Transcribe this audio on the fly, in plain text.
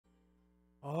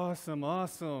Awesome,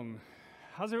 awesome.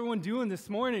 How's everyone doing this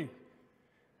morning?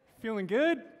 Feeling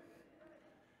good?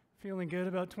 Feeling good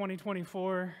about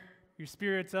 2024? Your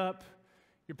spirit's up,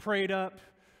 you're prayed up.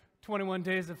 21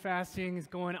 days of fasting is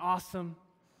going awesome.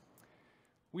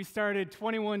 We started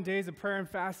 21 days of prayer and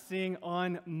fasting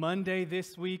on Monday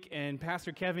this week, and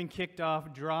Pastor Kevin kicked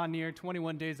off Draw Near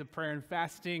 21 days of prayer and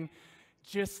fasting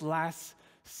just last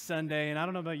Sunday. And I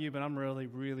don't know about you, but I'm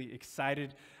really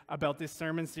excited about this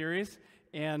sermon series.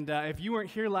 And if you weren't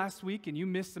here last week and you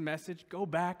missed the message, go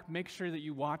back, make sure that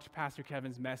you watch Pastor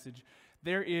Kevin's message.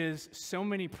 There is so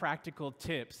many practical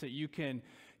tips that you can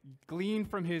glean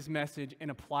from his message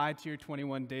and apply to your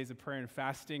 21 days of prayer and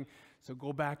fasting. So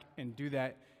go back and do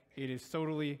that. It is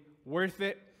totally worth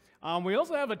it. We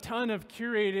also have a ton of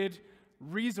curated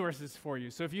resources for you.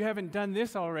 So if you haven't done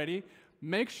this already,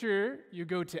 make sure you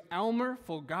go to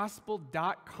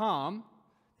elmerfullgospel.com.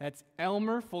 That's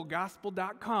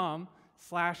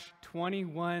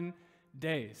elmerfullgospel.com/21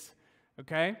 days,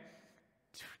 okay?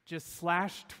 Just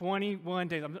 /21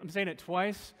 days. I'm saying it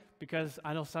twice because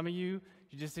I know some of you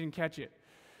just didn't catch it.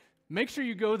 Make sure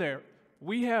you go there.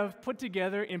 We have put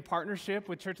together, in partnership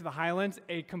with Church of the Highlands,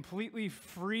 a completely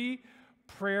free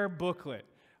prayer booklet,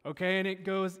 okay? And it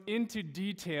goes into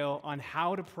detail on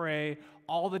how to pray,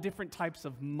 all the different types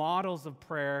of models of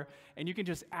prayer, and you can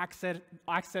just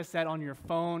access that on your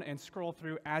phone and scroll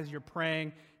through as you're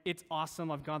praying. It's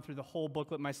awesome. I've gone through the whole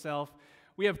booklet myself.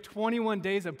 We have 21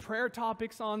 days of prayer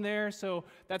topics on there, so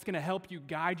that's going to help you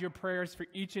guide your prayers for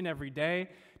each and every day.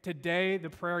 Today, the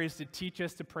prayer is to teach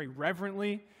us to pray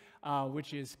reverently,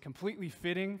 which is completely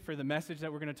fitting for the message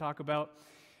that we're going to talk about.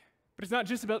 But it's not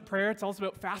just about prayer, it's also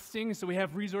about fasting, so we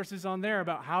have resources on there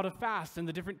about how to fast and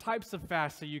the different types of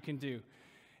fasts that you can do.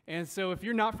 And so if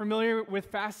you're not familiar with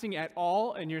fasting at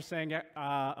all, and you're saying,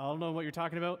 I don't know what you're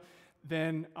talking about,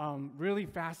 then really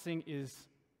fasting is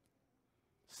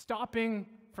stopping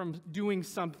from doing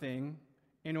something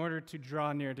in order to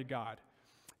draw near to God.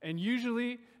 And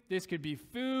usually this could be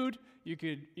food. You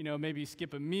could, maybe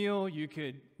skip a meal. You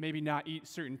could maybe not eat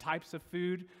certain types of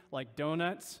food like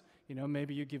donuts.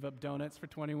 Maybe you give up donuts for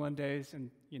 21 days and,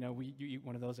 you eat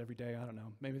one of those every day. I don't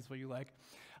know. Maybe it's what you like.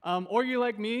 Or you're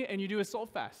like me and you do a soul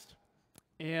fast.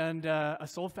 And a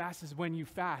soul fast is when you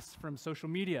fast from social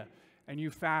media and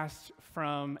you fast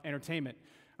from entertainment.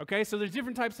 Okay, so there's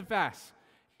different types of fasts.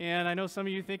 And I know some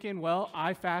of you thinking, well,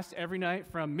 I fast every night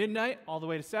from midnight all the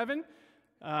way to 7.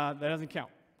 That doesn't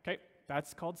count. Okay,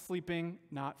 that's called sleeping,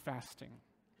 not fasting.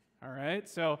 All right,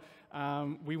 so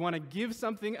we want to give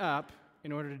something up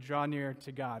in order to draw near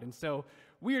to God. And so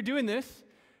we are doing this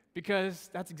because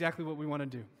that's exactly what we want to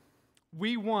do.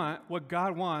 We want what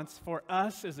God wants for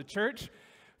us as a church,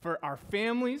 for our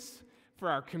families,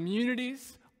 for our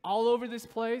communities, all over this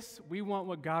place. We want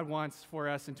what God wants for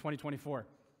us in 2024.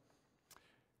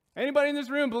 Anybody in this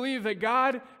room believe that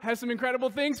God has some incredible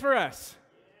things for us?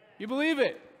 You believe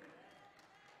it?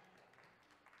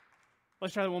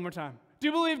 Let's try that one more time. Do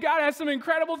you believe God has some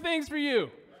incredible things for you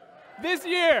this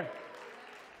year?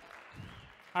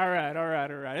 All right.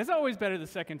 It's always better the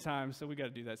second time, so we got to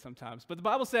do that sometimes. But the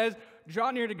Bible says,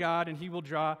 draw near to God, and he will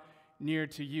draw near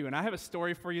to you. And I have a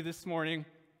story for you this morning.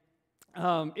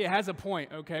 It has a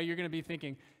point, okay? You're going to be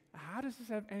thinking, how does this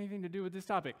have anything to do with this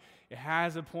topic? It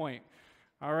has a point.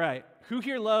 All right. Who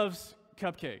here loves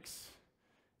cupcakes?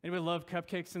 Anybody love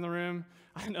cupcakes in the room?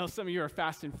 I know some of you are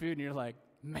fasting food, and you're like,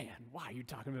 man, why are you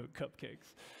talking about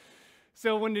cupcakes?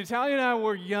 So when Natalia and I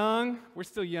were young, we're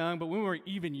still young, but when we were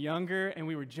even younger and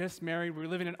we were just married, we were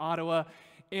living in Ottawa,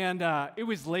 and it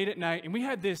was late at night, and we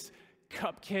had this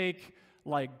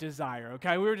cupcake-like desire,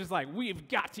 okay? We were just like, we've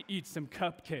got to eat some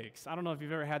cupcakes. I don't know if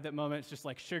you've ever had that moment. It's just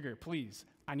like, sugar, please,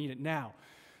 I need it now.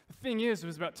 The thing is, it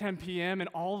was about 10 p.m., and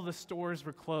all of the stores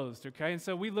were closed, okay? And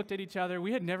so we looked at each other.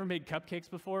 We had never made cupcakes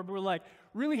before, but we're like,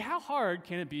 really, how hard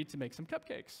can it be to make some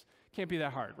cupcakes? Can't be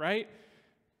that hard, right?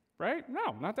 Right?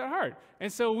 No, not that hard.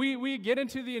 And so we get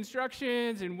into the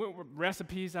instructions and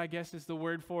recipes, I guess is the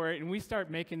word for it, and we start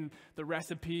making the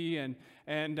recipe, and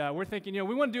we're thinking,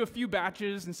 we want to do a few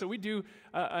batches, and so we do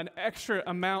an extra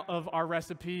amount of our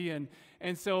recipe, and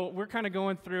so we're kind of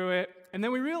going through it, and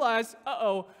then we realize,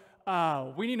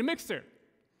 we need a mixer.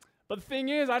 But the thing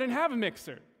is, I didn't have a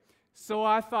mixer. So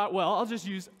I thought, well, I'll just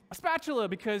use a spatula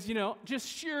because, just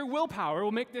sheer willpower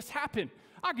will make this happen.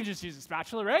 I could just use a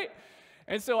spatula, right?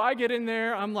 And so I get in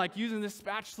there, I'm like using this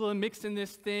spatula, mixing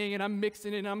this thing, and I'm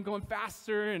mixing it, and I'm going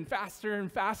faster and faster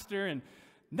and faster, and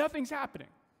nothing's happening.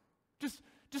 Just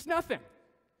nothing.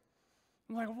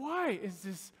 I'm like, why is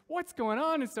this? What's going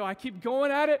on? And so I keep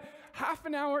going at it. Half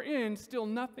an hour in, still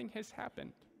nothing has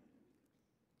happened.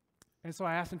 And so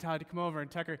I asked Natalia to come over and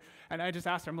Tucker, and I just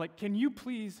asked her, I'm like, can you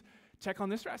please check on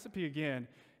this recipe again?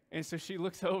 And so she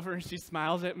looks over and she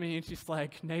smiles at me and she's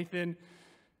like, Nathan,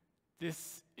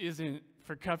 this isn't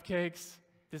for cupcakes,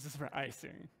 this is for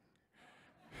icing.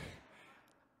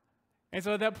 And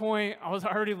so at that point, I was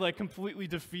already like completely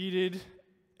defeated.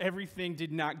 Everything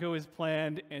did not go as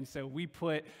planned. And so we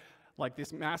put like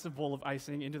this massive bowl of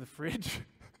icing into the fridge.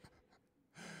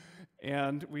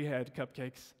 And we had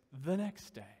cupcakes the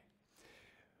next day.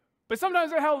 But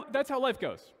sometimes that's how life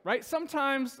goes, right?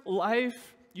 Sometimes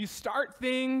life, you start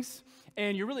things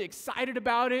and you're really excited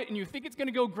about it and you think it's going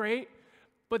to go great,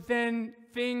 but then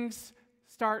things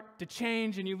start to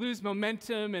change and you lose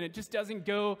momentum and it just doesn't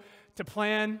go to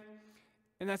plan.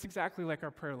 And that's exactly like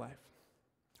our prayer life.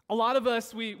 A lot of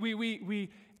us, we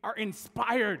are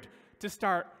inspired to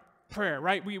start prayer,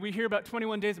 right? We hear about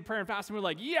 21 days of prayer and fasting. We're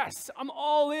like, yes, I'm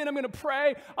all in. I'm going to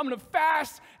pray. I'm going to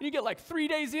fast. And you get like 3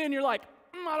 days in, you're like,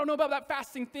 I don't know about that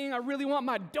fasting thing. I really want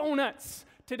my donuts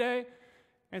today.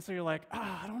 And so you're like,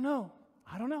 I don't know.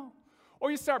 Or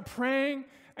you start praying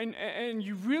and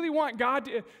you really want God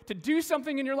to do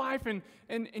something in your life and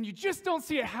you just don't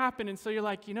see it happen. And so you're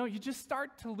like, you just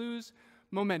start to lose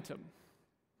momentum.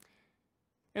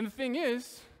 And the thing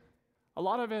is, a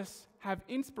lot of us have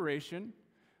inspiration,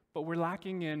 but we're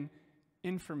lacking in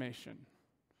information. And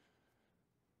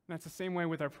that's the same way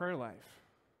with our prayer life.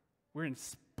 We're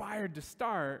inspired to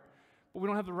start, but we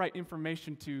don't have the right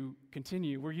information to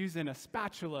continue. We're using a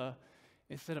spatula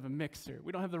instead of a mixer.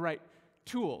 We don't have the right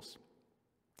tools.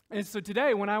 And so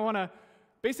today, what I want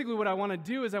to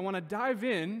do is I want to dive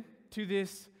in to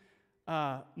this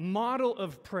model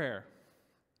of prayer.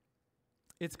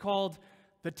 It's called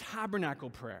the tabernacle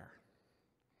prayer.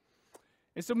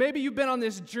 And so maybe you've been on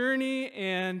this journey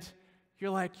and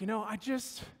you're like,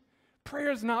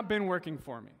 prayer's not been working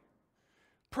for me.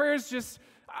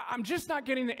 I'm just not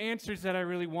getting the answers that I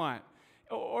really want.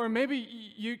 Or maybe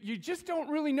you just don't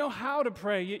really know how to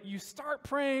pray. You start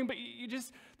praying, but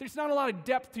there's not a lot of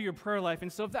depth to your prayer life.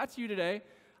 And so if that's you today,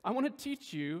 I want to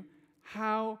teach you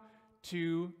how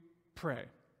to pray.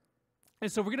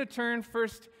 And so we're going to turn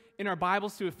first in our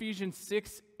Bibles to Ephesians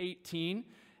 6:18,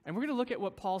 and we're going to look at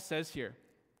what Paul says here.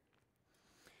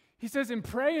 He says, and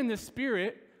pray in the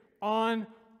Spirit on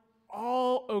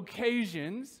all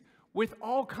occasions with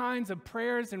all kinds of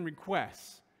prayers and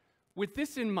requests. With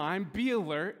this in mind, be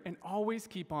alert and always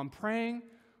keep on praying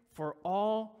for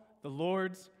all the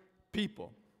Lord's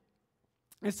people.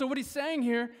 And so what he's saying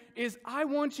here is, I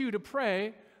want you to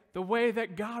pray the way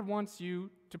that God wants you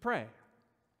to pray.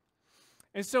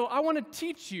 And so I want to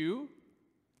teach you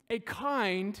a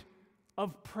kind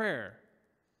of prayer.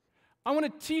 I want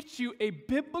to teach you a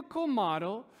biblical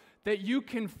model that you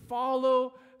can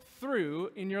follow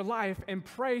through in your life and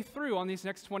pray through on these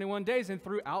next 21 days and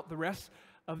throughout the rest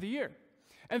of the year.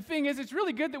 And the thing is, it's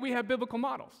really good that we have biblical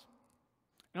models.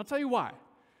 And I'll tell you why.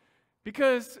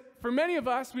 Because for many of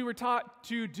us, we were taught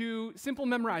to do simple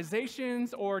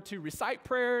memorizations or to recite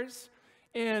prayers,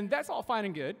 and that's all fine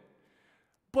and good.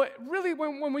 But really,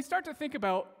 when we start to think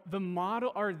about the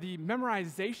model or the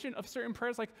memorization of certain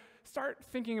prayers, like start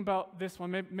thinking about this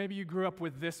one. Maybe you grew up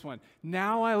with this one.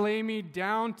 Now I lay me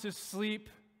down to sleep.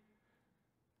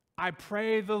 I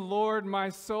pray the Lord my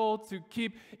soul to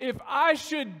keep. If I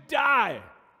should die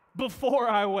before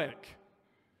I wake.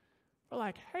 We're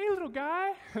like, hey, little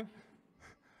guy,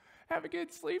 have a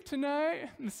good sleep tonight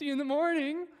and see you in the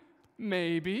morning.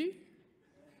 Maybe,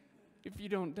 if you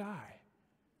don't die,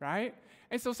 right?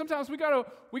 And so sometimes we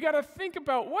gotta think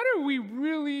about, what are we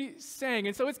really saying?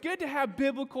 And so it's good to have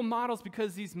biblical models,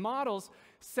 because these models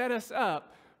set us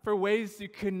up for ways to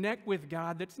connect with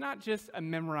God that's not just a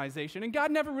memorization. And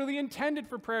God never really intended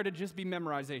for prayer to just be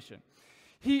memorization.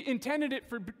 He intended it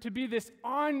to be this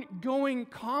ongoing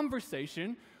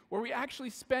conversation where we actually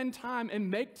spend time and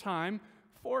make time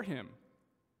for Him.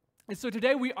 And so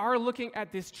today we are looking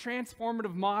at this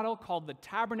transformative model called the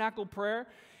tabernacle prayer.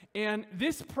 And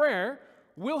this prayer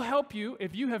will help you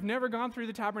if you have never gone through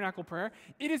the tabernacle prayer.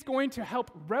 It is going to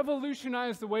help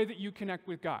revolutionize the way that you connect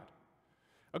with God.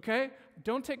 Okay?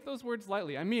 Don't take those words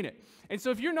lightly. I mean it. And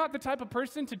so if you're not the type of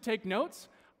person to take notes,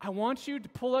 I want you to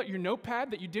pull out your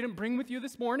notepad that you didn't bring with you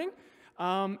this morning,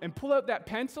 and pull out that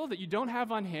pencil that you don't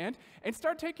have on hand and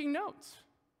start taking notes,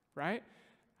 right?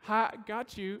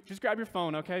 Got you. Just grab your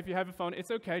phone, okay? If you have a phone,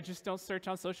 it's okay. Just don't search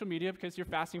on social media, because you're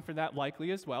fasting for that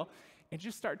likely as well. And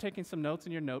just start taking some notes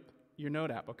in your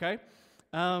note app, okay?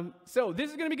 So this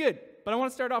is going to be good, but I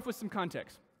want to start off with some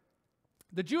context.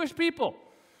 The Jewish people,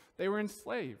 they were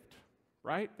enslaved,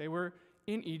 right? They were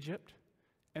in Egypt,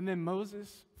 and then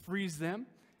Moses frees them,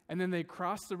 and then they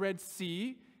cross the Red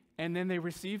Sea, and then they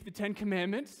receive the 10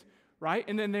 Commandments, right?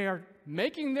 And then they are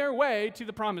making their way to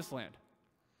the Promised Land.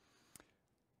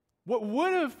 What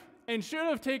would have and should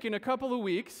have taken a couple of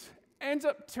weeks ends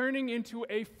up turning into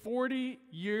a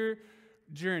 40-year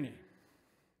journey.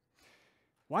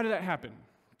 Why did that happen?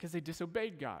 Because they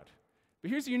disobeyed God. But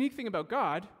here's the unique thing about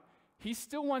God. He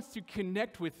still wants to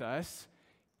connect with us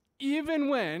even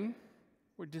when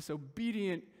we're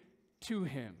disobedient to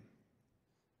him.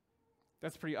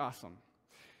 That's pretty awesome.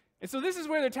 And so this is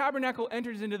where the tabernacle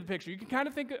enters into the picture. You can kind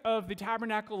of think of the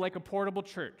tabernacle like a portable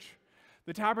church.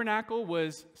 The tabernacle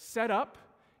was set up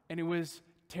and it was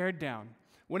teared down.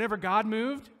 Whenever God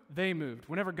moved, they moved.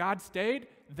 Whenever God stayed,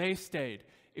 they stayed.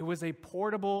 It was a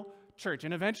portable church.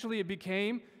 And eventually it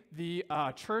became the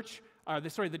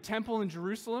the temple in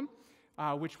Jerusalem,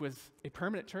 which was a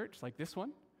permanent church like this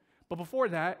one. But before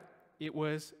that, it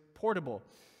was portable.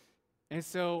 And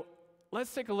so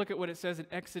let's take a look at what it says in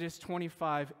Exodus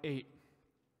 25:8.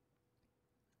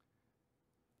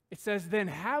 It says, "Then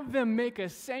have them make a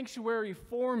sanctuary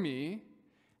for me,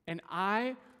 and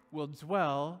I will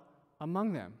dwell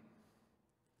among them."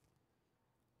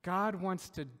 God wants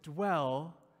to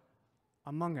dwell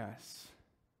among us.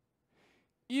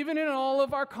 Even in all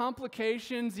of our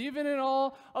complications, even in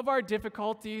all of our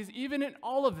difficulties, even in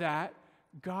all of that,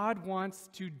 God wants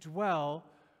to dwell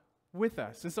with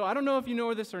us. And so I don't know if you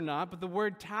know this or not, but the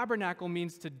word tabernacle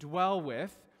means to dwell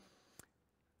with.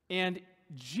 And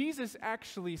Jesus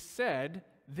actually said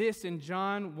this in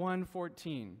John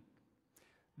 1:14,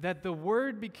 that the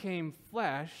Word became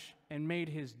flesh and made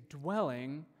his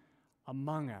dwelling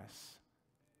among us.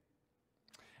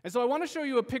 And so I want to show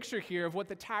you a picture here of what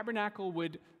the tabernacle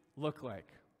would look like.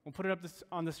 We'll put it up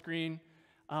on the screen.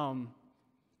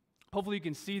 Hopefully you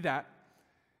can see that.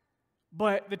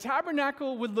 But the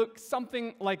tabernacle would look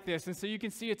something like this. And so you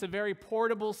can see it's a very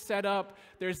portable setup.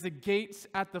 There's the gates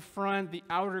at the front, the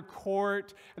outer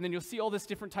court, and then you'll see all this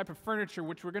different type of furniture,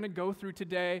 which we're going to go through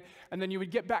today. And then you would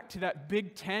get back to that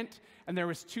big tent, and there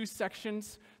was 2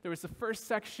 sections. There was the first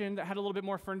section that had a little bit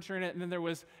more furniture in it, and then there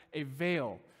was a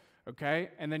veil,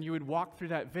 okay? And then you would walk through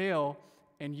that veil,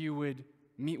 and you would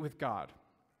meet with God.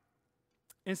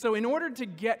 And so in order to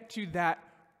get to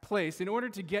that place, in order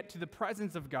to get to the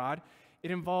presence of God, it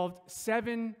involved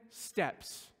 7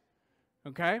 steps,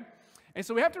 okay? And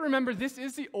so we have to remember this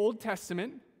is the Old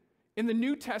Testament. In the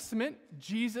New Testament,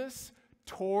 Jesus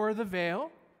tore the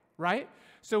veil, right?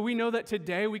 So we know that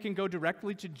today we can go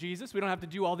directly to Jesus. We don't have to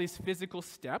do all these physical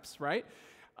steps, right?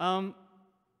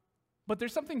 But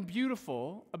there's something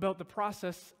beautiful about the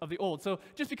process of the Old. So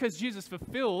just because Jesus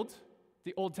fulfilled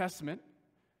the Old Testament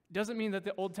doesn't mean that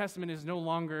the Old Testament is no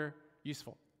longer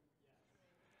useful.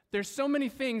 There's so many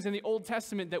things in the Old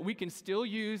Testament that we can still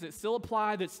use, that still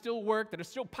apply, that still work, that are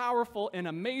still powerful and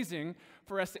amazing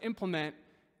for us to implement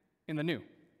in the New,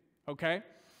 okay?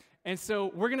 And so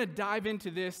we're going to dive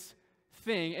into this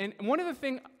thing. And one of the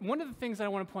things that I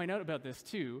want to point out about this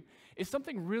too is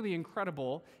something really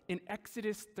incredible in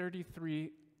Exodus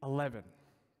 33:11.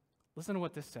 Listen to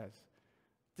what this says.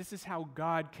 This is how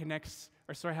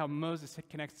how Moses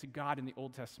connects to God in the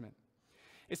Old Testament.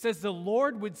 It says, "The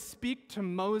Lord would speak to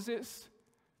Moses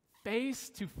face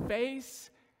to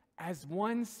face as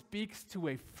one speaks to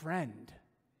a friend."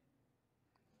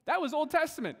 That was Old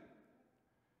Testament.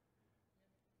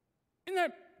 Isn't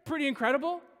that pretty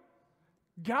incredible?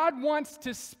 God wants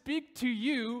to speak to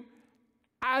you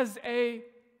as a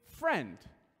friend.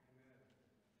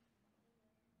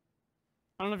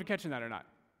 I don't know if you're catching that or not.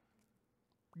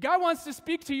 God wants to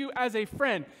speak to you as a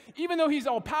friend. Even though he's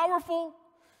all-powerful,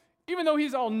 even though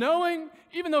he's all-knowing,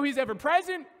 even though he's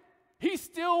ever-present, he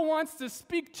still wants to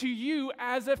speak to you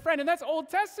as a friend. And that's Old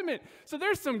Testament. So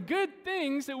there's some good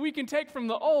things that we can take from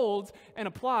the Old and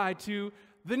apply to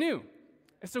the New.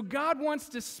 And so God wants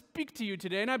to speak to you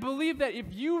today. And I believe that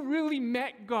if you really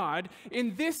met God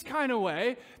in this kind of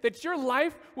way, that your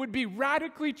life would be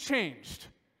radically changed.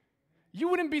 You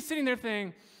wouldn't be sitting there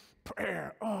thinking,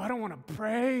 prayer, oh, I don't want to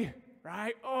pray,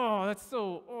 right? Oh, that's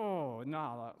so,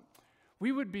 no.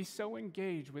 We would be so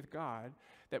engaged with God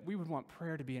that we would want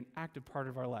prayer to be an active part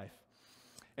of our life.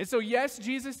 And so, yes,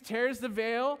 Jesus tears the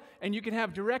veil, and you can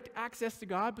have direct access to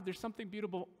God, but there's something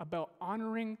beautiful about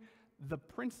honoring the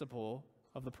principle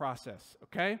of the process,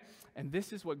 okay? And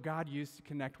this is what God used to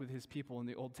connect with his people in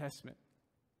the Old Testament.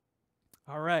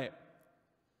 All right.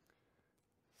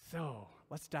 So,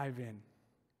 let's dive in.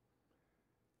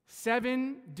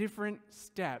 7 different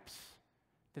steps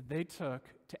that they took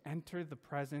to enter the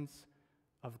presence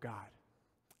of God.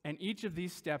 And each of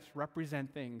these steps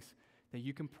represent things that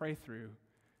you can pray through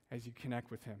as you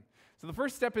connect with him. So the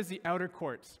first step is the outer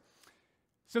courts.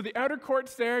 So the outer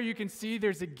courts there, you can see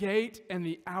there's a gate and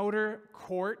the outer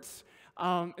courts.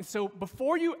 And so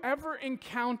before you ever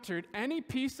encountered any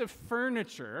piece of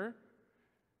furniture,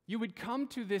 you would come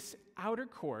to this outer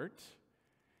court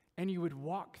and you would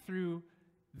walk through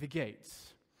the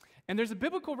gates. And there's a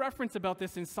biblical reference about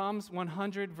this in Psalms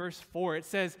 100, verse 4. It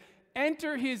says,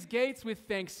 "Enter his gates with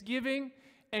thanksgiving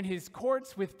and his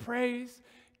courts with praise.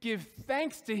 Give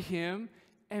thanks to him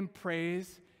and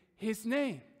praise his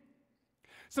name."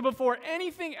 So before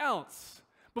anything else,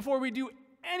 before we do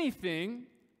anything,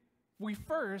 we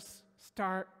first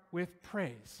start with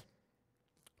praise.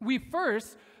 We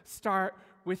first start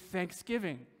with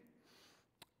thanksgiving.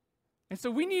 And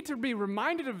so we need to be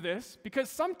reminded of this, because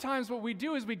sometimes what we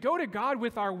do is we go to God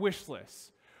with our wish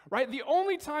list, right? The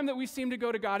only time that we seem to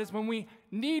go to God is when we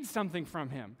need something from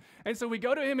him. And so we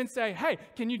go to him and say, hey,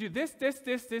 can you do this,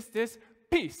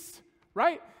 peace,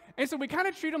 right? And so we kind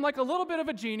of treat him like a little bit of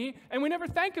a genie, and we never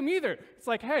thank him either. It's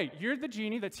like, hey, you're the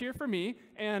genie that's here for me,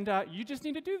 and you just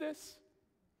need to do this.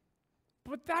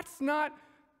 But that's not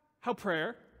how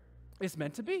prayer is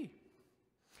meant to be.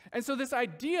 And so this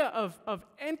idea of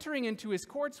entering into his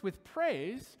courts with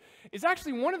praise is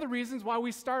actually one of the reasons why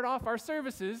we start off our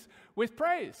services with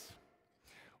praise.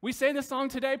 We say the song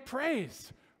today,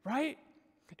 praise, right?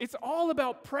 It's all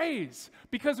about praise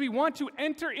because we want to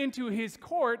enter into his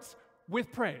courts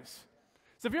with praise.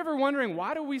 So if you're ever wondering,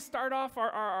 why do we start off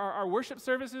our worship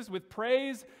services with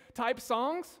praise-type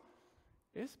songs?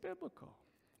 It's biblical.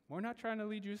 We're not trying to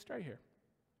lead you astray here.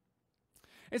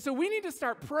 And so we need to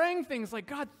start praying things like,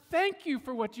 God, thank you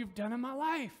for what you've done in my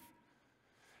life.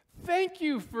 Thank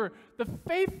you for the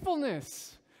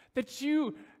faithfulness that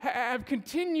you have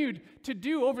continued to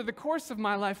do over the course of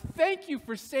my life. Thank you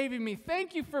for saving me.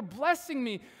 Thank you for blessing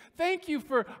me. Thank you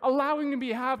for allowing me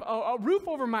to have a roof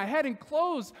over my head and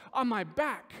clothes on my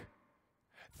back.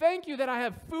 Thank you that I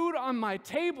have food on my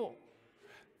table.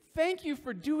 Thank you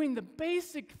for doing the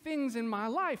basic things in my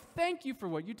life. Thank you for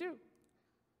what you do.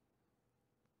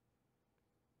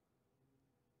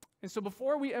 And so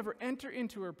before we ever enter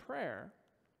into our prayer,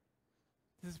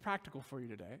 this is practical for you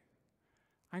today.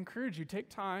 I encourage you, take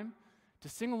time to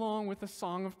sing along with a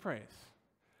song of praise.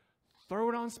 Throw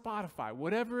it on Spotify,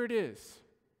 whatever it is.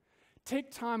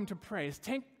 Take time to praise.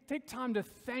 Take time to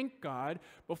thank God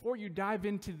before you dive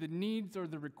into the needs or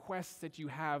the requests that you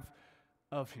have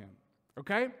of him.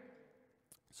 Okay?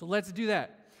 So let's do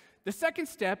that. The second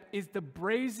step is the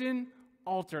brazen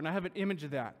altar, and I have an image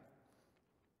of that.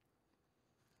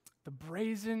 The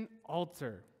brazen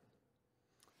altar.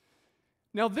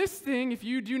 Now this thing, if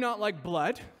you do not like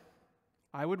blood,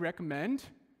 I would recommend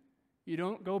you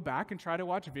don't go back and try to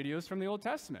watch videos from the Old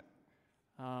Testament.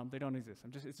 They don't exist.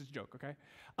 It's just a joke, okay?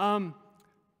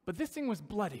 But this thing was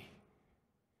bloody.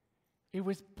 It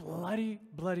was bloody,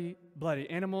 bloody, bloody.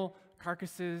 Animal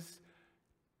carcasses,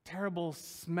 terrible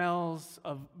smells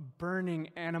of burning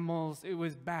animals. It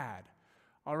was bad,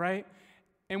 all right?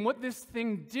 And what this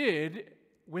thing did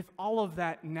with all of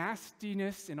that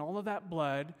nastiness and all of that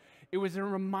blood, it was a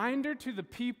reminder to the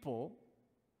people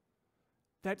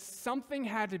that something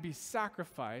had to be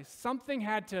sacrificed, something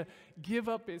had to give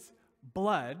up its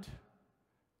blood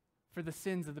for the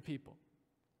sins of the people.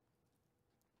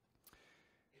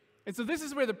 And so this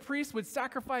is where the priest would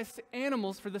sacrifice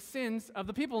animals for the sins of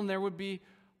the people, and there would be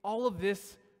all of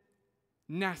this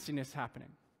nastiness happening.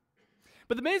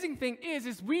 But the amazing thing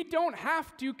is we don't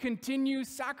have to continue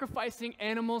sacrificing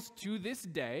animals to this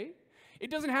day.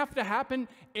 It doesn't have to happen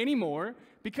anymore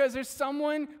because there's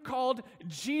someone called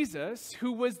Jesus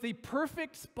who was the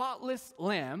perfect, spotless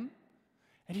lamb,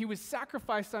 and he was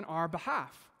sacrificed on our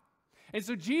behalf. And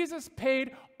so Jesus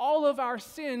paid all of our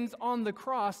sins on the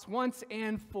cross once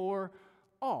and for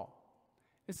all.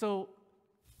 And so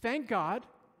thank God.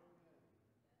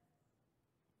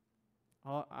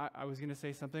 I was going to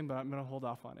say something, but I'm going to hold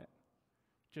off on it,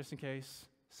 just in case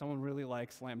someone really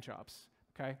likes lamb chops,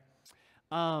 okay?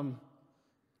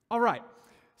 All right,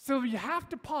 so you have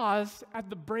to pause at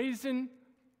the brazen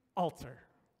altar.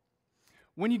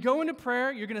 When you go into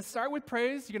prayer, you're going to start with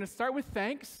praise, you're going to start with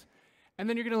thanks, and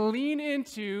then you're going to lean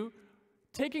into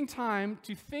taking time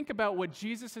to think about what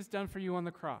Jesus has done for you on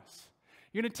the cross.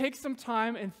 You're going to take some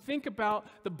time and think about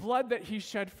the blood that he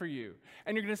shed for you.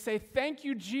 And you're going to say, thank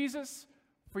you, Jesus,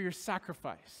 for your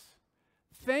sacrifice.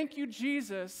 Thank you,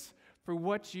 Jesus, for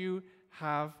what you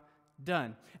have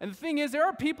done. And the thing is, there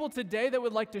are people today that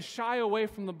would like to shy away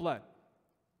from the blood.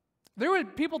 There are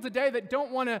people today that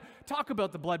don't want to talk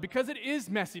about the blood because it is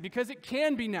messy, because it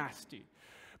can be nasty.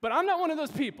 But I'm not one of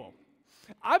those people.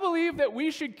 I believe that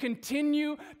we should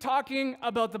continue talking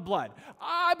about the blood.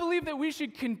 I believe that we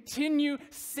should continue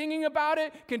singing about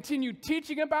it, continue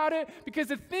teaching about it, because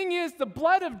the thing is, the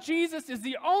blood of Jesus is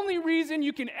the only reason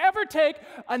you can ever take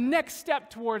a next step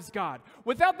towards God.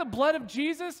 Without the blood of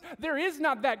Jesus, there is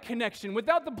not that connection.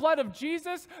 Without the blood of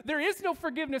Jesus, there is no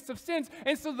forgiveness of sins.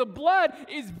 And so the blood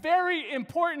is very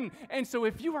important. And so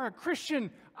if you are a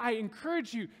Christian, I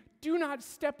encourage you, do not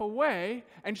step away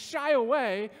and shy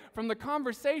away from the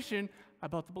conversation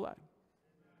about the blood.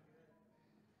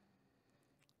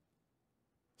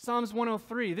 Psalms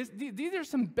 103, these are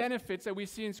some benefits that we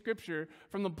see in Scripture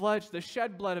from the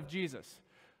shed blood of Jesus.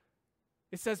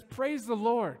 It says, praise the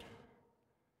Lord,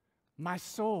 my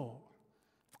soul,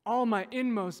 all my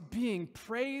inmost being,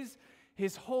 praise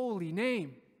his holy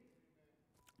name.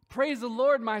 Praise the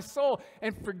Lord, my soul,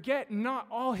 and forget not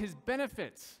all his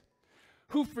benefits,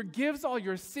 who forgives all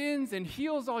your sins and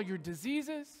heals all your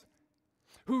diseases,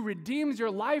 who redeems your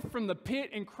life from the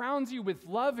pit and crowns you with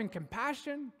love and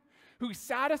compassion, who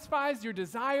satisfies your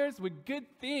desires with good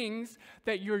things,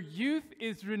 that your youth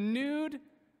is renewed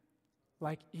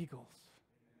like eagles.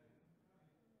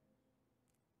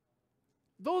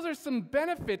 Those are some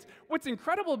benefits. What's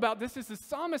incredible about this is the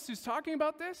psalmist who's talking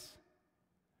about this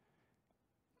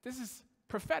is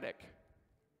prophetic.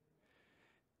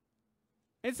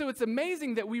 And so it's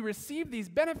amazing that we receive these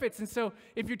benefits. And so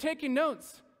if you're taking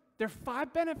notes, there are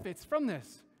 5 benefits from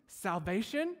this: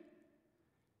 salvation,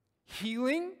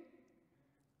 healing,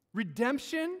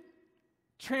 redemption,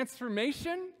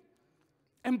 transformation,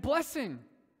 and blessing.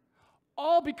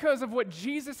 All because of what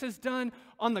Jesus has done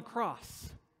on the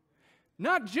cross.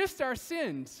 Not just our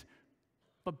sins,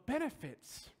 but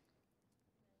benefits.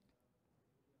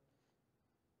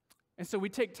 And so we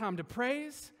take time to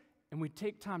praise, and we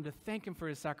take time to thank him for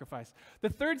his sacrifice. The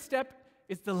third step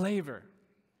is the laver.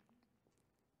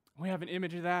 We have an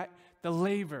image of that, the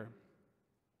laver.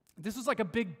 This was like a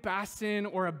big basin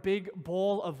or a big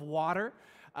bowl of water,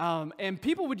 and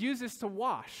people would use this to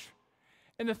wash.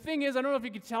 And the thing is, I don't know if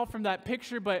you could tell from that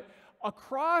picture, but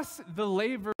across the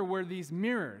laver were these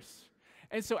mirrors.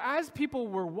 And so as people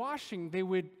were washing, they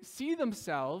would see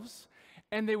themselves,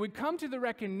 and they would come to the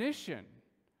recognition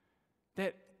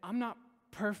that I'm not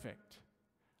perfect.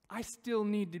 I still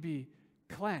need to be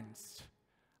cleansed.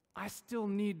 I still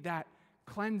need that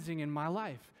cleansing in my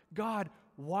life. God,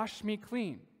 wash me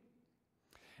clean.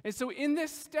 And so in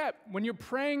this step, when you're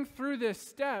praying through this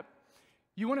step,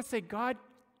 you want to say, God,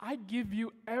 I give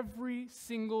you every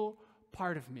single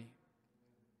part of me.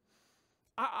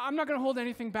 I'm not going to hold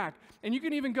anything back. And you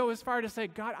can even go as far to say,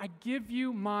 God, I give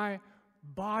you my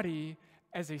body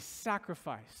as a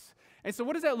sacrifice. And so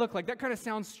what does that look like? That kind of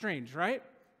sounds strange, right?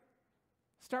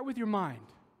 Start with your mind.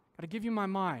 God, I give you my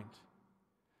mind.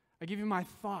 I give you my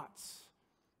thoughts.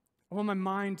 I want my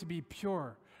mind to be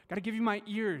pure. God, I give you my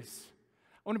ears.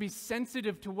 I want to be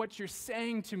sensitive to what you're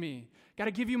saying to me. God,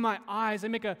 I give you my eyes. I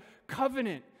make a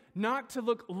covenant not to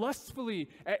look lustfully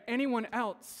at anyone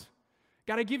else.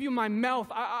 God, I give you my mouth.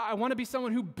 I want to be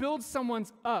someone who builds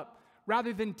someone's up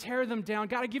rather than tear them down.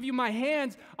 God, I give you my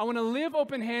hands. I want to live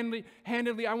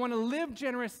open-handedly. I want to live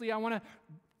generously. I want to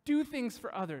do things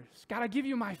for others. God, I give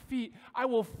you my feet. I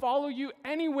will follow you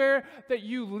anywhere that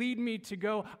you lead me to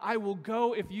go. I will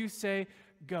go if you say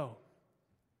go.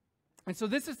 And so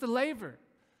this is the laver.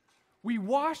 We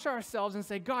wash ourselves and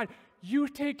say, God, you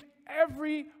take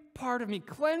every part of me,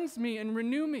 cleanse me and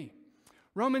renew me.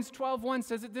 Romans 12:1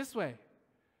 says it this way.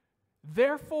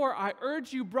 Therefore, I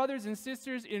urge you, brothers and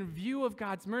sisters, in view of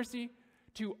God's mercy,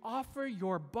 to offer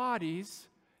your bodies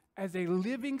as a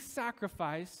living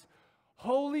sacrifice,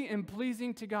 holy and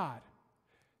pleasing to God.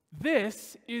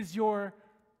 This is your,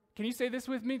 can you say this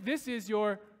with me? This is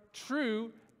your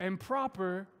true and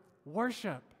proper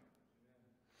worship.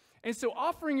 And so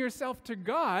offering yourself to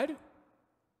God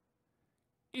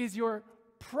is your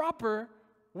proper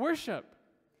worship.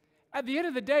 At the end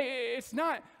of the day, it's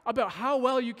not about how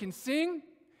well you can sing.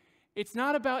 It's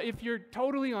not about if you're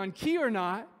totally on key or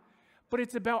not, but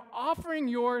it's about offering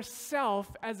yourself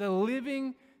as a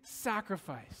living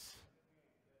sacrifice.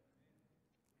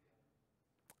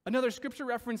 Another scripture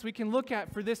reference we can look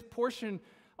at for this portion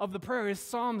of the prayer is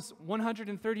Psalms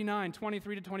 139,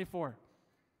 23 to 24.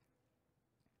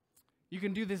 You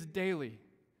can do this daily. It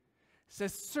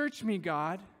says, search me,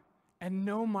 God, and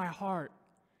know my heart.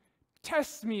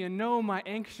 Test me and know my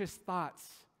anxious thoughts.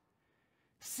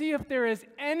 See if there is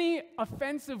any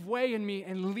offensive way in me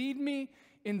and lead me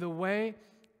in the way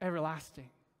everlasting.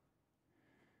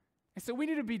 And so we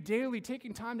need to be daily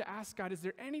taking time to ask God, is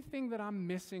there anything that I'm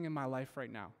missing in my life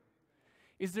right now?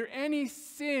 Is there any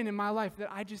sin in my life that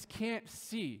I just can't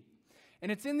see?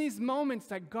 And it's in these moments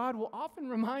that God will often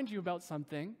remind you about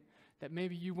something that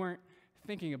maybe you weren't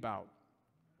thinking about.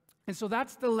 And so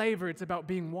that's the laver. It's about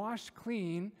being washed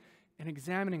clean and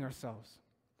examining ourselves.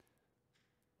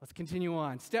 Let's continue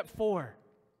on. Step 4.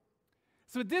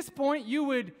 So at this point, you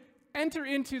would enter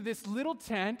into this little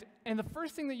tent, and the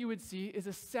first thing that you would see is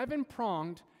a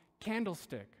 7-pronged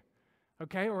candlestick,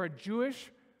 okay, or a Jewish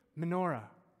menorah,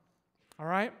 all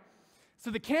right?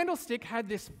 So the candlestick had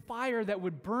this fire that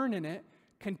would burn in it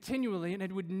continually, and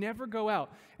it would never go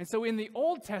out. And so in the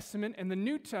Old Testament and the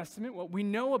New Testament, what we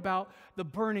know about the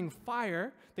burning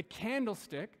fire, the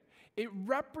candlestick, it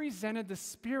represented the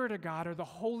Spirit of God or the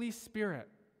Holy Spirit.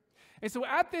 And so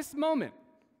at this moment,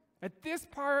 at this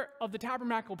part of the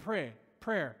tabernacle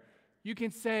prayer, you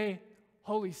can say,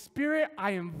 Holy Spirit,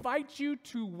 I invite you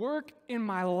to work in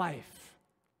my life.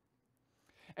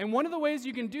 And one of the ways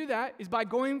you can do that is by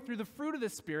going through the fruit of the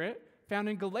Spirit found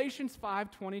in Galatians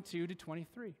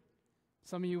 5:22-23.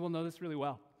 Some of you will know this really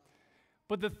well.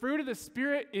 But the fruit of the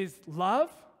Spirit is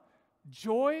love,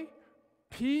 joy,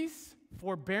 peace,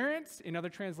 forbearance. In other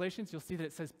translations, you'll see that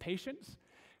it says patience,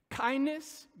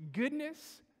 kindness,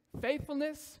 goodness,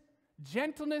 faithfulness,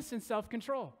 gentleness, and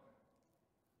self-control.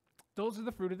 Those are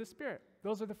the fruit of the Spirit.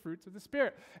 Those are the fruits of the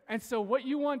Spirit. And so what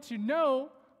you want to know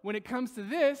when it comes to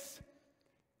this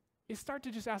is start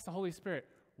to just ask the Holy Spirit,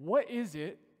 what is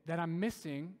it that I'm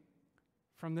missing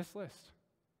from this list?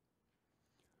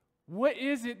 What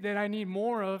is it that I need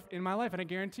more of in my life? And I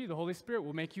guarantee the Holy Spirit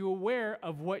will make you aware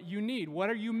of what you need. What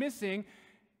are you missing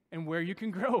and where you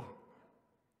can grow?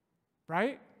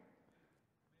 Right?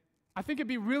 I think it'd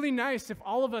be really nice if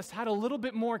all of us had a little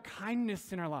bit more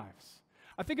kindness in our lives.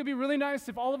 I think it'd be really nice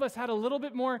if all of us had a little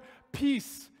bit more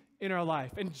peace in our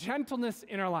life and gentleness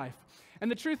in our life. And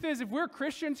the truth is, if we're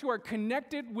Christians who are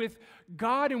connected with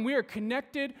God and we are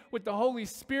connected with the Holy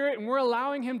Spirit and we're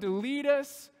allowing Him to lead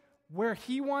us where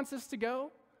He wants us to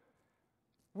go,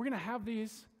 we're going to have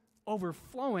these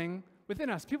overflowing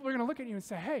within us. People are going to look at you and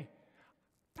say, hey,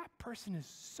 that person is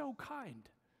so kind.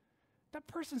 That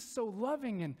person's so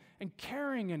loving and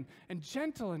caring and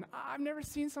gentle, and I've never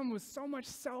seen someone with so much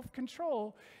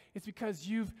self-control. It's because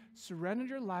you've surrendered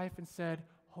your life and said,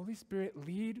 Holy Spirit,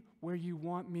 lead where you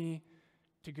want me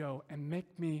to go and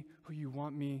make me who you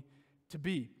want me to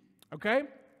be, okay?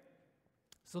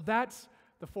 So that's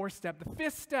the 4th step. The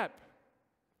 5th step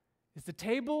is the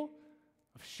table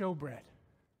of showbread.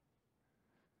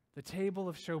 The table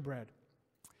of showbread.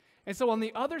 And so on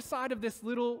the other side of this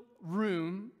little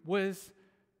room was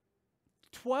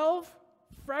 12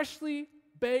 freshly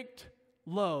baked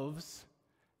loaves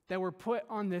that were put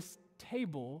on this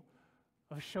table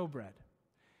of showbread.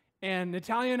 And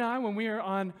Natalia and I, when we were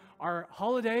on our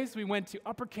holidays, we went to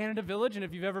Upper Canada Village. And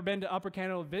if you've ever been to Upper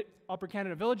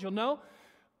Canada Village, you'll know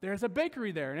there's a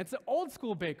bakery there. And it's an old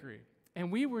school bakery.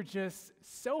 And we were just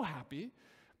so happy.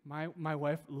 My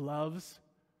wife loves,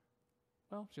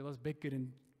 she loves baked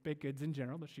goods in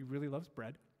general, but she really loves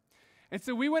bread. And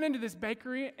so we went into this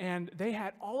bakery, and they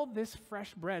had all of this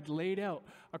fresh bread laid out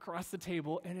across the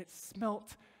table, and it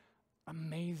smelt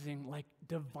amazing, like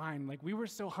divine. Like we were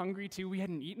so hungry too, we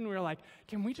hadn't eaten. We were like,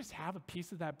 can we just have a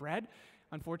piece of that bread?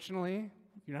 Unfortunately,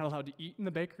 you're not allowed to eat in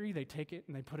the bakery. They take it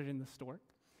and they put it in the store.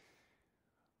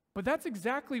 But that's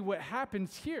exactly what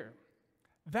happens here.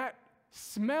 That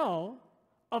smell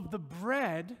of the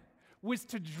bread was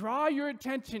to draw your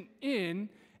attention in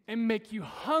and make you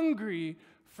hungry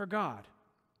for God.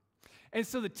 And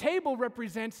so the table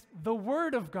represents the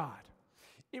Word of God.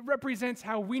 It represents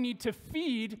how we need to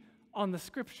feed on the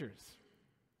Scriptures.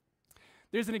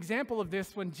 There's an example of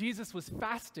this when Jesus was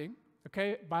fasting.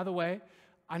 Okay, by the way,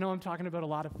 I know I'm talking about a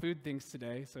lot of food things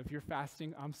today, so if you're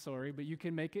fasting, I'm sorry, but you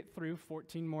can make it through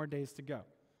 14 more days to go.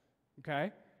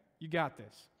 Okay? You got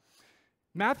this.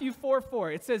 Matthew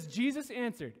 4:4, it says, Jesus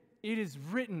answered, "It is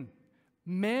written,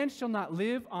 man shall not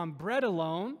live on bread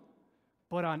alone,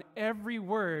 but on every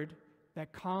word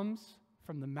that comes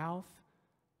from the mouth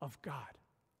of God."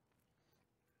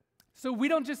 So we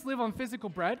don't just live on physical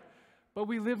bread, but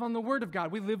we live on the Word of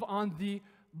God. We live on the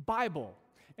Bible.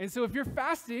 And so if you're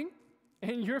fasting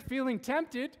and you're feeling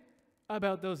tempted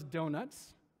about those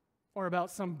donuts or about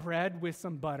some bread with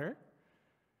some butter,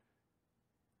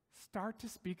 start to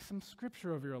speak some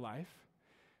Scripture over your life,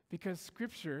 because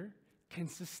Scripture can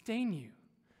sustain you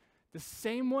the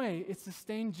same way it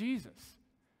sustained Jesus.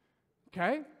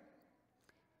 Okay?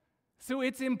 So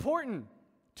it's important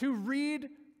to read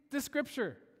the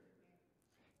Scripture.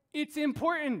 It's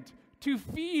important to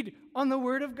feed on the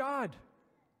Word of God.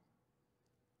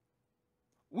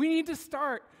 We need to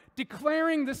start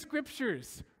declaring the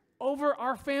Scriptures over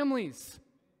our families.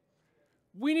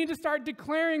 We need to start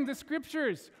declaring the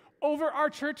scriptures over our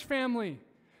church family.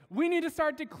 We need to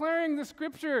start declaring the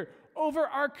scripture over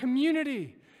our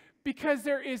community because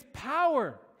there is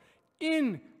power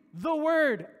in the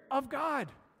Word of God.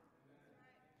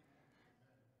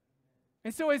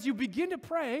 And so as you begin to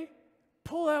pray,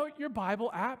 pull out your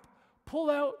Bible app, pull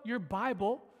out your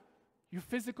Bible, your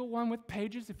physical one with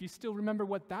pages, if you still remember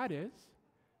what that is,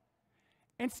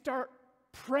 and start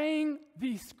praying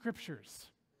these scriptures.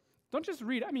 Don't just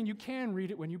read it. I mean, you can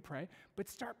read it when you pray, but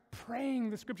start praying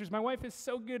the scriptures. My wife is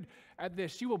so good at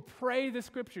this. She will pray the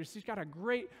scriptures. She's got a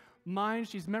great mind.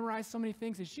 She's memorized so many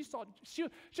things, and she'll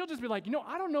just be like,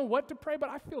 I don't know what to pray, but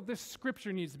I feel this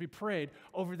scripture needs to be prayed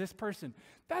over this person.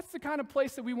 That's the kind of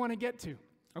place that we want to get to,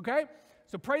 okay?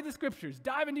 So pray the scriptures.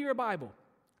 Dive into your Bible.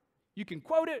 You can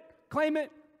quote it, claim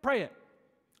it, pray it.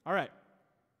 All right.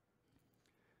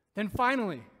 Then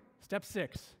finally, step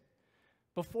 6.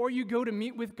 Before you go to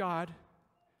meet with God,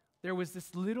 there was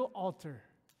this little altar.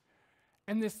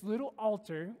 And this little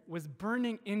altar was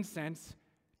burning incense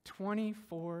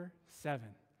 24/7.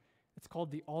 It's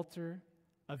called the altar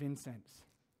of incense.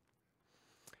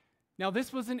 Now,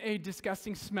 this wasn't a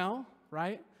disgusting smell,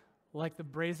 right? Like the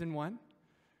brazen one.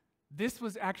 This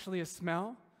was actually a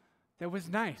smell that was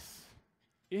nice.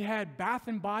 It had Bath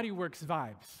and Body Works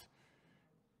vibes.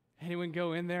 Anyone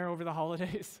go in there over the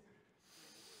holidays?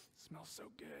 Smells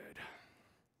so good.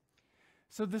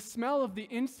 So the smell of the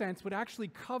incense would actually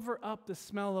cover up the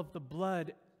smell of the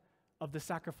blood of the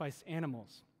sacrificed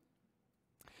animals.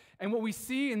 And what we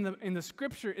see in the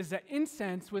scripture is that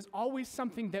incense was always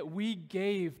something that we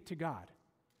gave to God.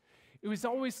 It was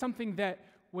always something that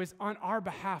was on our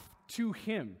behalf to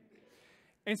Him.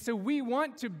 And so we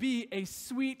want to be a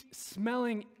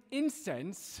sweet-smelling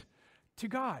incense to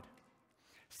God.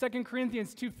 2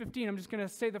 Corinthians 2:15, I'm just going to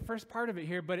say the first part of it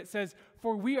here, but it says,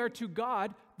 "For we are to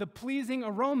God the pleasing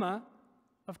aroma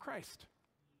of Christ."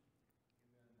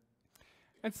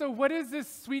 And so what is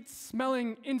this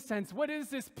sweet-smelling incense? What is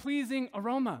this pleasing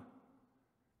aroma?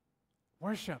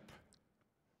 Worship.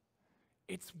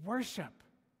 It's worship.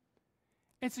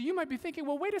 And so you might be thinking,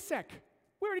 well, wait a sec.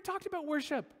 We already talked about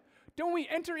worship. Don't we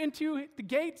enter into the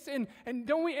gates and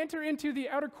don't we enter into the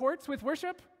outer courts with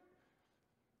worship?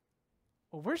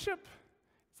 Well, worship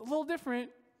is a little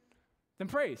different than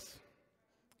praise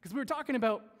because we were talking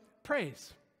about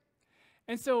praise.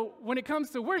 And so when it comes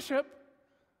to worship,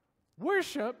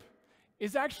 worship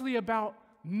is actually about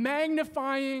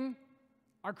magnifying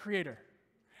our Creator.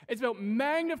 It's about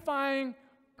magnifying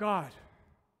God.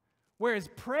 Whereas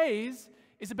praise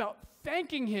is about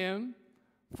thanking Him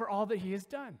for all that He has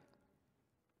done.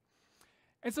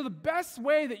 And so the best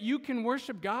way that you can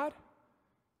worship God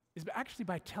is actually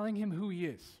by telling Him who He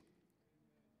is.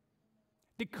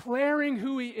 Declaring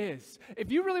who He is.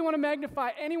 If you really want to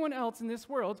magnify anyone else in this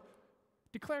world,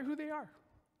 declare who they are.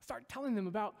 Start telling them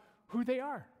about who they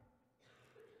are.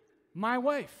 My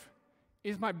wife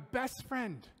is my best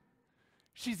friend.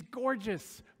 She's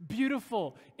gorgeous,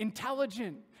 beautiful,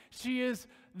 intelligent. She is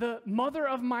the mother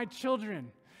of my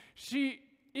children. She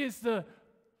is the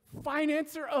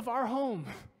financer of our home.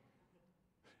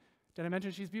 Did I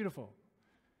mention she's beautiful?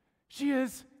 She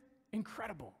is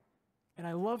incredible, and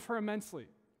I love her immensely.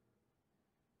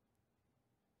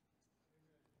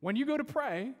 When you go to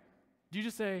pray, do you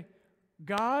just say,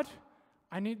 God,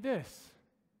 I need this?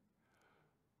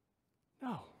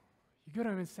 No. You go to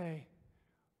Him and say,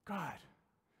 God,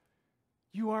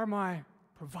 You are my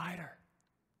provider.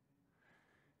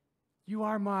 You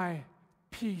are my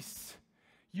peace.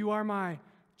 You are my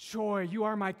joy. You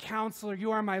are my counselor.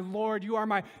 You are my Lord. You are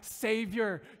my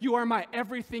Savior. You are my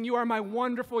everything. You are my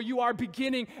wonderful. You are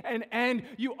beginning and end.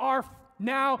 You are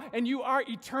now and you are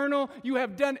eternal. You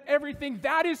have done everything.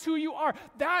 That is who you are.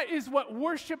 That is what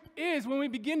worship is when we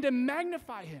begin to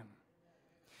magnify Him.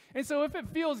 And so if it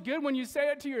feels good when you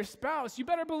say it to your spouse, you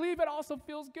better believe it also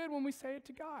feels good when we say it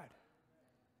to God.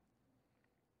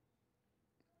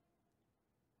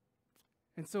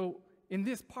 And so in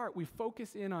this part, we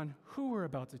focus in on who we're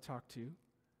about to talk to,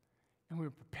 and we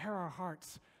prepare our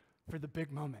hearts for the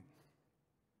big moment.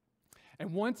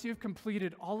 And once you've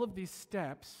completed all of these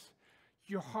steps,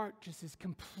 your heart just is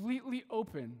completely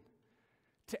open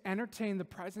to entertain the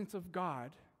presence of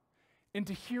God and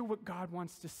to hear what God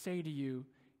wants to say to you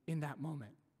in that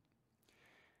moment.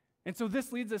 And so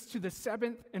this leads us to the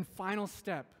seventh and final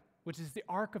step, which is the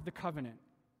Ark of the Covenant.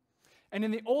 And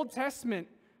in the Old Testament,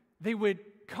 they would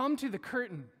come to the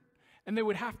curtain, and they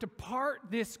would have to part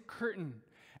this curtain.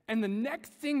 And the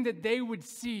next thing that they would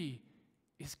see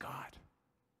is God.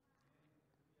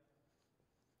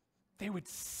 They would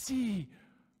see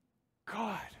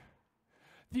God.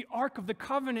 The Ark of the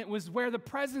Covenant was where the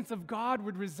presence of God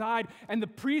would reside, and the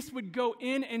priest would go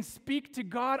in and speak to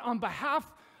God on behalf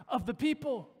of the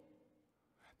people.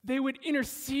 They would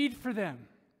intercede for them.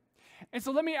 And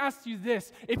so let me ask you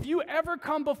this. If you ever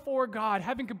come before God,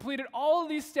 having completed all of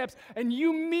these steps, and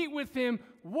you meet with him,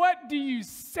 what do you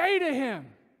say to him?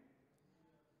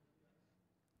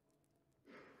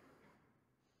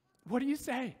 What do you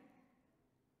say?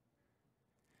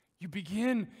 You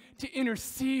begin to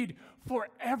intercede for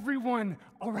everyone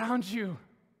around you.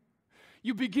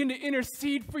 You begin to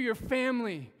intercede for your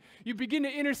family. You begin to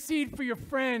intercede for your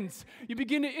friends. You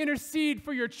begin to intercede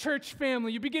for your church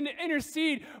family. You begin to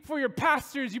intercede for your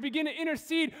pastors. You begin to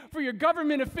intercede for your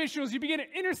government officials. You begin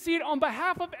to intercede on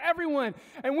behalf of everyone.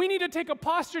 And we need to take a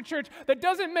posture, church, that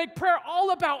doesn't make prayer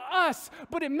all about us,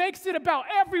 but it makes it about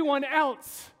everyone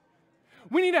else.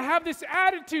 We need to have this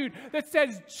attitude that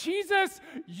says, Jesus,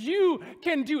 you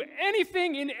can do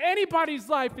anything in anybody's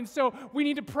life. And so we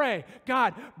need to pray,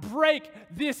 God, break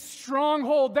this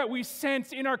stronghold that we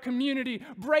sense in our community.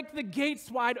 Break the gates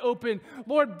wide open.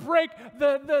 Lord, break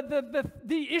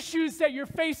the issues that you're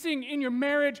facing in your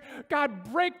marriage. God,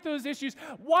 break those issues.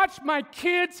 Watch my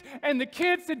kids and the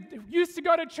kids that used to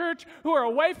go to church who are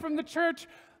away from the church.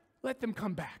 Let them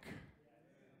come back.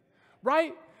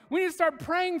 Right? We need to start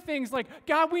praying things like,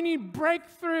 God, we need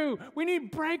breakthrough. We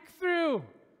need breakthrough.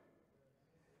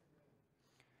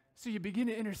 So you begin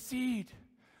to intercede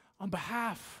on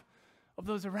behalf of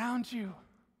those around you.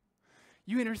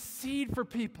 You intercede for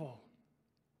people.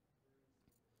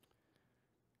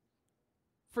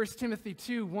 1 Timothy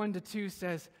 2, 1-2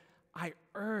 says, I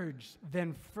urge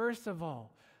then first of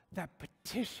all that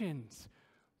petitions,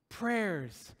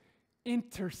 prayers,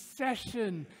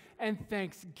 intercession, and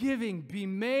thanksgiving be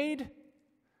made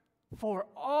for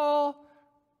all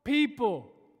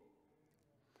people,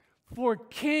 for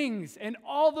kings and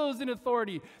all those in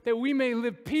authority, that we may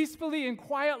live peacefully and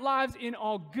quiet lives in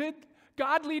all good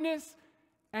godliness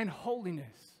and holiness.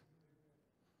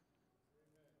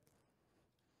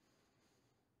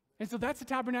 And so that's the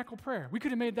tabernacle prayer. We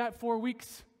could have made that 4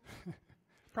 weeks,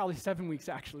 probably 7 weeks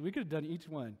actually. We could have done each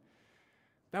one.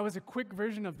 That was a quick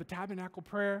version of the tabernacle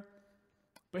prayer.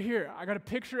 But here, I got a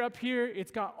picture up here.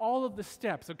 It's got all of the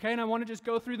steps, okay? And I want to just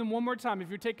go through them one more time. If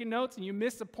you're taking notes and you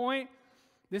miss a point,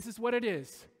 this is what it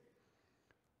is.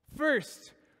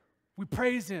 First, we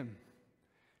praise him.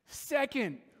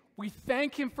 Second, we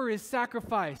thank him for his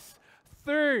sacrifice.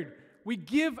 Third, we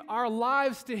give our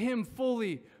lives to him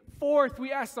fully. Fourth,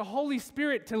 we ask the Holy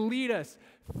Spirit to lead us.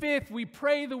 Fifth, we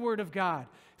pray the word of God.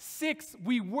 Sixth,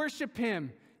 we worship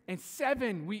him. And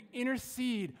 7, we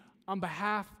intercede on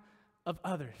behalf of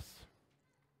others.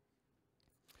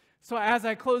 So as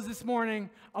I close this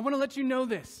morning, I want to let you know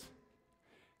this.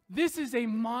 This is a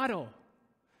model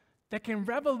that can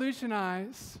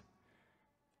revolutionize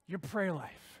your prayer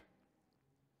life.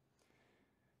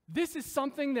 This is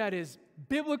something that is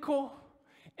biblical,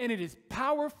 and it is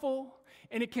powerful,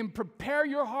 and it can prepare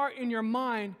your heart and your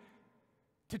mind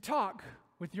to talk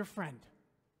with your friend,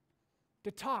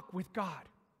 to talk with God.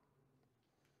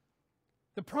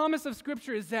 The promise of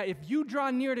Scripture is that if you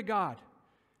draw near to God,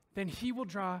 then he will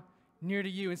draw near to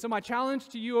you. And so my challenge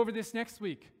to you over this next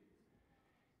week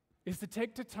is to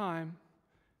take the time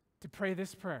to pray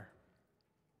this prayer.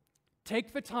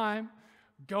 Take the time,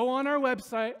 go on our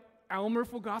website,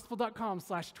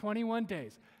 almerfulgospel.com/21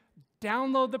 days.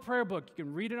 Download the prayer book. You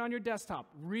can read it on your desktop,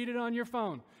 read it on your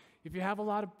phone. If you have a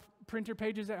lot of printer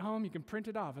pages at home, you can print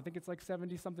it off. I think it's like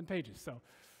 70-something pages, so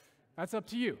that's up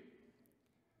to you.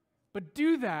 But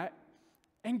do that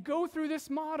and go through this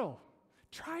model.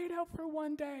 Try it out for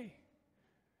one day.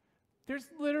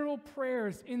 There's literal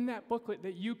prayers in that booklet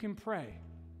that you can pray.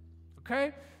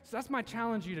 Okay? So that's my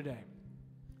challenge to you today.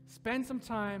 Spend some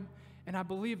time, and I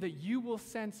believe that you will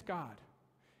sense God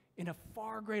in a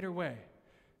far greater way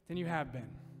than you have been.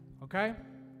 Okay?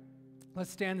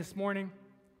 Let's stand this morning.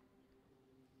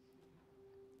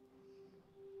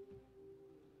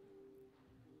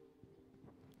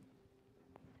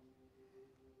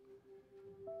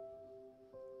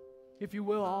 If you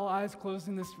will, all eyes closed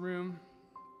in this room.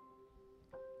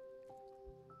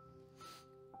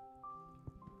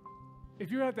 If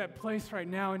you're at that place right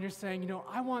now and you're saying,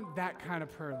 I want that kind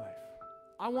of prayer life.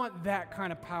 I want that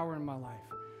kind of power in my life.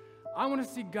 I want to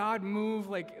see God move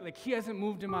like he hasn't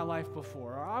moved in my life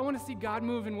before. Or I want to see God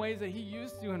move in ways that he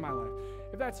used to in my life.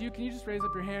 If that's you, can you just raise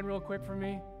up your hand real quick for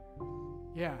me?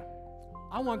 Yeah.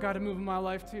 I want God to move in my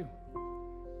life too.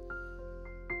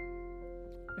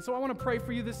 And so I want to pray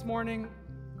for you this morning,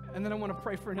 and then I want to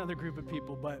pray for another group of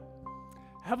people. But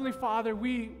Heavenly Father,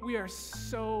 we are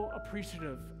so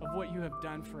appreciative of what you have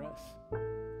done for us.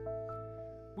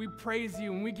 we praise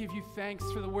you and we give you thanks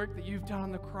for the work that you've done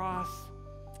on the cross.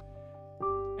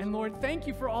 And Lord, thank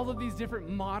you for all of these different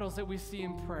models that we see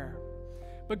in prayer.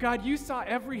 But God, you saw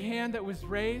every hand that was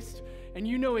raised, and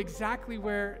you know exactly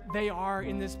where they are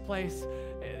in this place.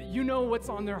 You know what's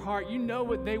on their heart. You know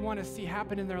what they want to see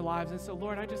happen in their lives. And so,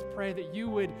 Lord, I just pray that you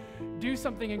would do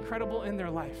something incredible in their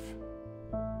life.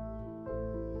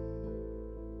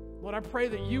 Lord, I pray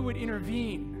that you would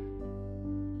intervene.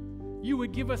 You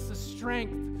would give us the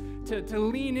strength to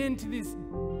lean into this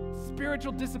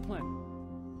spiritual discipline.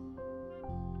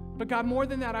 But God, more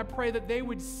than that, I pray that they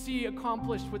would see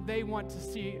accomplished what they want to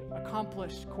see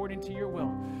accomplished according to your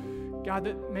will. God,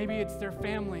 that maybe it's their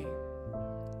family,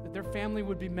 that their family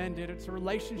would be mended. It's a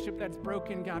relationship that's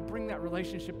broken. God, bring that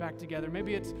relationship back together.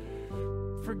 Maybe it's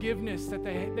forgiveness that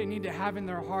they need to have in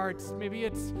their hearts. Maybe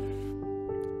it's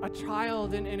a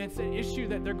child and it's an issue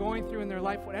that they're going through in their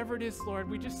life. Whatever it is, Lord,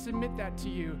 we just submit that to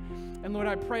you. And Lord,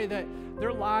 I pray that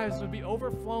their lives would be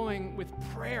overflowing with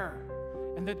prayer,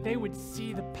 and that they would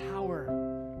see the power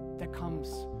that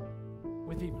comes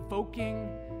with evoking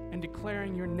and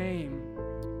declaring your name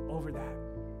over that.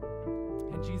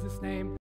 In Jesus' name.